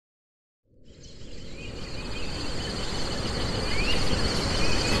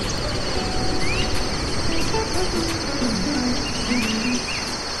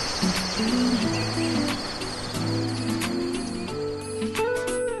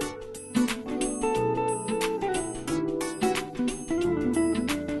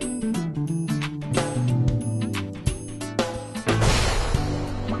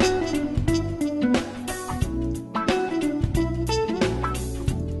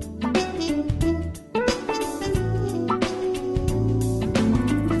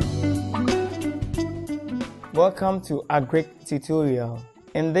Welcome to Agric Tutorial.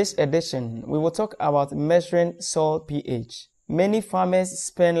 In this edition, we will talk about measuring soil pH. Many farmers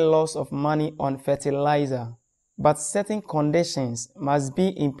spend lots of money on fertilizer, but certain conditions must be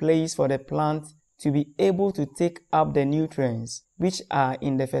in place for the plant to be able to take up the nutrients which are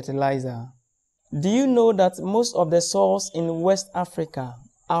in the fertilizer. Do you know that most of the soils in West Africa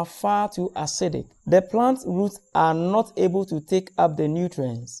are far too acidic? The plant roots are not able to take up the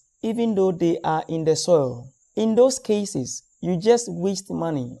nutrients, even though they are in the soil. In those cases, you just waste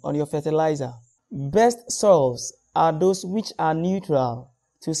money on your fertilizer. Best soils are those which are neutral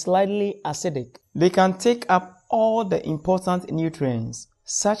to slightly acidic. They can take up all the important nutrients,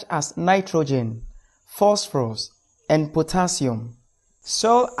 such as nitrogen, phosphorus, and potassium.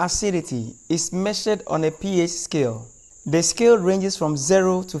 Soil acidity is measured on a pH scale. The scale ranges from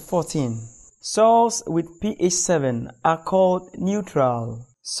 0 to 14. Soils with pH 7 are called neutral.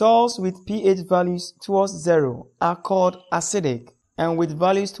 Soils with pH values towards 0 are called acidic, and with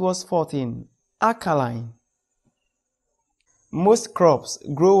values towards 14, alkaline. Most crops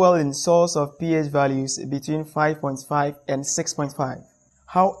grow well in soils of pH values between 5.5 and 6.5.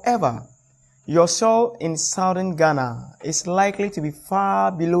 However, your soil in southern Ghana is likely to be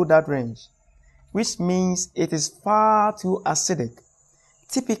far below that range, which means it is far too acidic.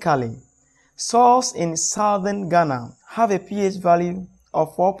 Typically, soils in southern Ghana have a pH value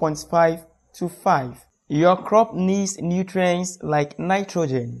of 4.5 to 5. Your crop needs nutrients like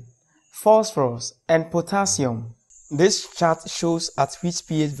nitrogen, phosphorus, and potassium. This chart shows at which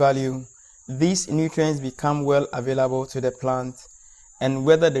pH value these nutrients become well available to the plant and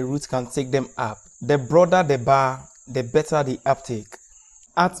whether the roots can take them up. The broader the bar, the better the uptake.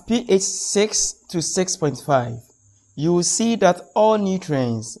 At pH 6 to 6.5, you will see that all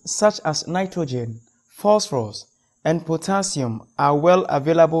nutrients such as nitrogen, phosphorus, and potassium are well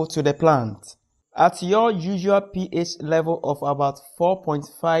available to the plant. At your usual pH level of about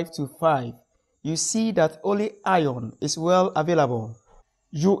 4.5 to 5, you see that only iron is well available.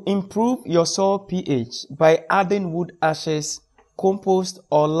 You improve your soil pH by adding wood ashes, compost,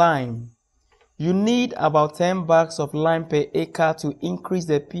 or lime. You need about 10 bags of lime per acre to increase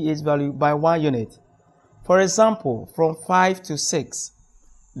the pH value by 1 unit. For example, from 5 to 6.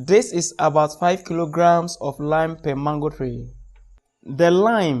 This is about 5 kilograms of lime per mango tree. The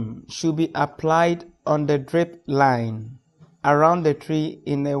lime should be applied on the drip line around the tree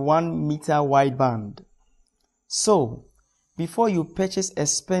in a 1 meter wide band. So, before you purchase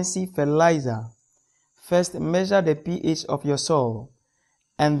expensive fertilizer, first measure the pH of your soil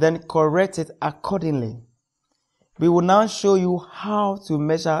and then correct it accordingly. We will now show you how to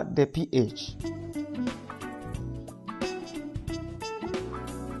measure the pH.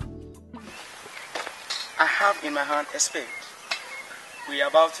 I have in my hand a spade. We are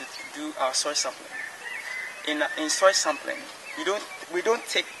about to do our soil sampling. In soil sampling, we don't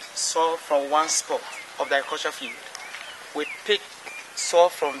take soil from one spot of the agricultural field. We pick soil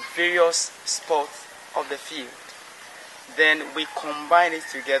from various spots of the field. Then we combine it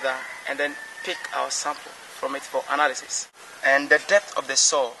together and then pick our sample from it for analysis. And the depth of the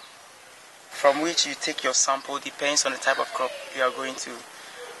soil from which you take your sample depends on the type of crop you are going to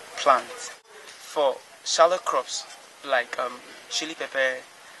plant. For shallow crops like chili pepper,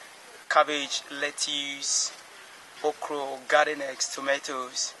 cabbage, lettuce, okra, garden eggs,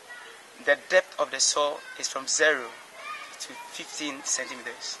 tomatoes, the depth of the soil is from 0 to 15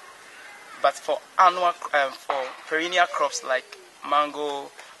 centimeters. But for for perennial crops like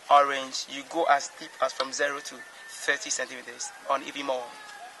mango, orange, you go as deep as from 0 to 30 centimeters or even more.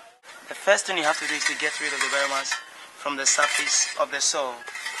 The first thing you have to do is to get rid of the biomass from the surface of the soil.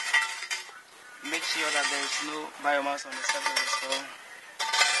 Make sure that there is no biomass on the surface of the soil.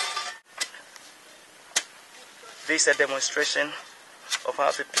 This is a demonstration of how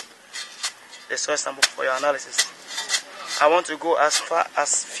to pick the soil sample for your analysis. I want to go as far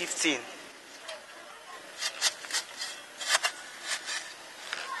as 15.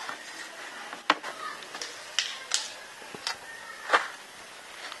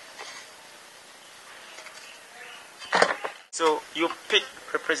 So you pick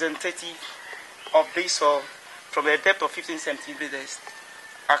representative of this soil from a depth of 15 centimeters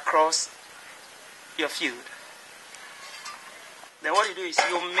across your field. Then what you do is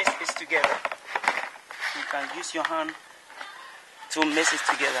you mix this together. You can use your hand to mix it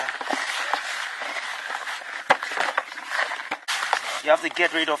together. You have to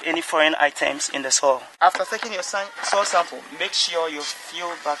get rid of any foreign items in the soil. After taking your soil sample, make sure you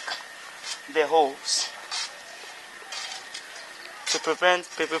fill back the holes to prevent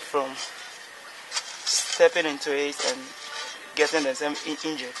people from stepping into it and getting themselves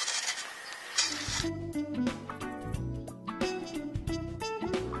injured.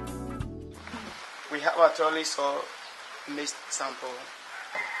 have a thoroughly soil mixed sample,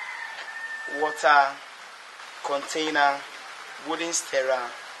 water, container, wooden stirrer,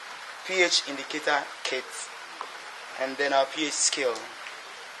 pH indicator kit, and then our pH scale.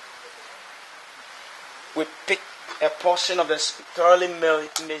 We pick a portion of the thoroughly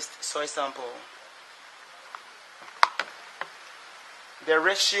mixed soil sample. The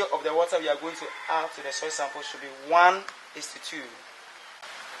ratio of the water we are going to add to the soil sample should be 1:2.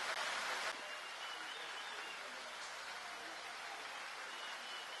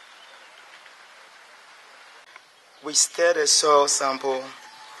 We stir the soil sample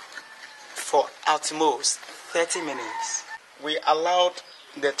for at most 30 minutes. We allowed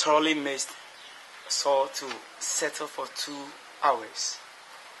the thoroughly mixed soil to settle for 2 hours.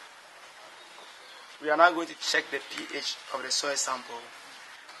 We are now going to check the pH of the soil sample.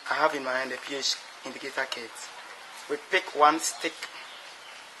 I have in my hand the pH indicator kit. We pick one stick.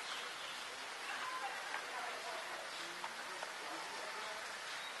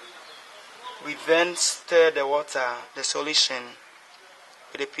 We then stir the water, the solution,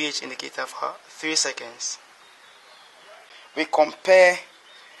 with the pH indicator for 3 seconds. We compare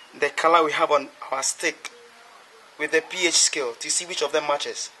the color we have on our stick with the pH scale to see which of them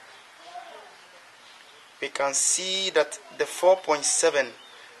matches. We can see that the 4.7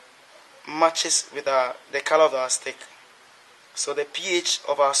 matches with the color of our stick. So the pH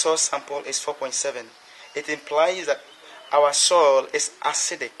of our soil sample is 4.7. It implies that our soil is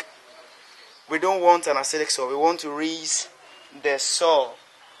acidic. We don't want an acidic soil. We want to raise the soil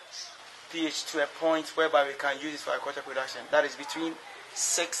pH to a point whereby we can use it for agricultural production. That is between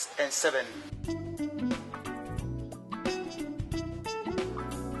 6 and 7.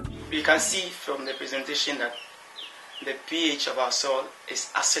 You can see from the presentation that the pH of our soil is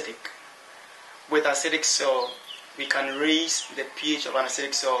acidic. With acidic soil, we can raise the pH of an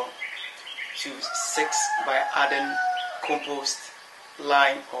acidic soil to 6 by adding compost,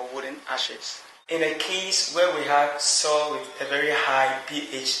 lime, or wooden ashes. In a case where we have soil with a very high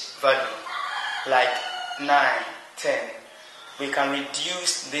pH value, like 9, 10, we can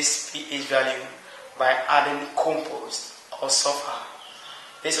reduce this pH value by adding compost or sulphur.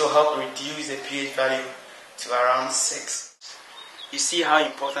 This will help reduce the pH value to around 6. You see how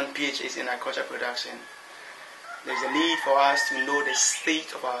important pH is in agricultural production. There's a need for us to know the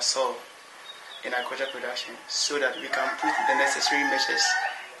state of our soil in agricultural production so that we can put the necessary measures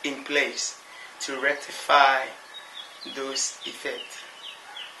in place to rectify those effects.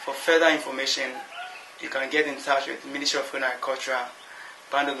 For further information, you can get in touch with the Ministry of Food and Agriculture,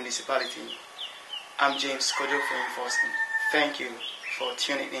 Kpandu Municipality. I'm James Kojo for Enforcement. Thank you for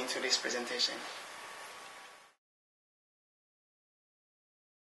tuning in to this presentation.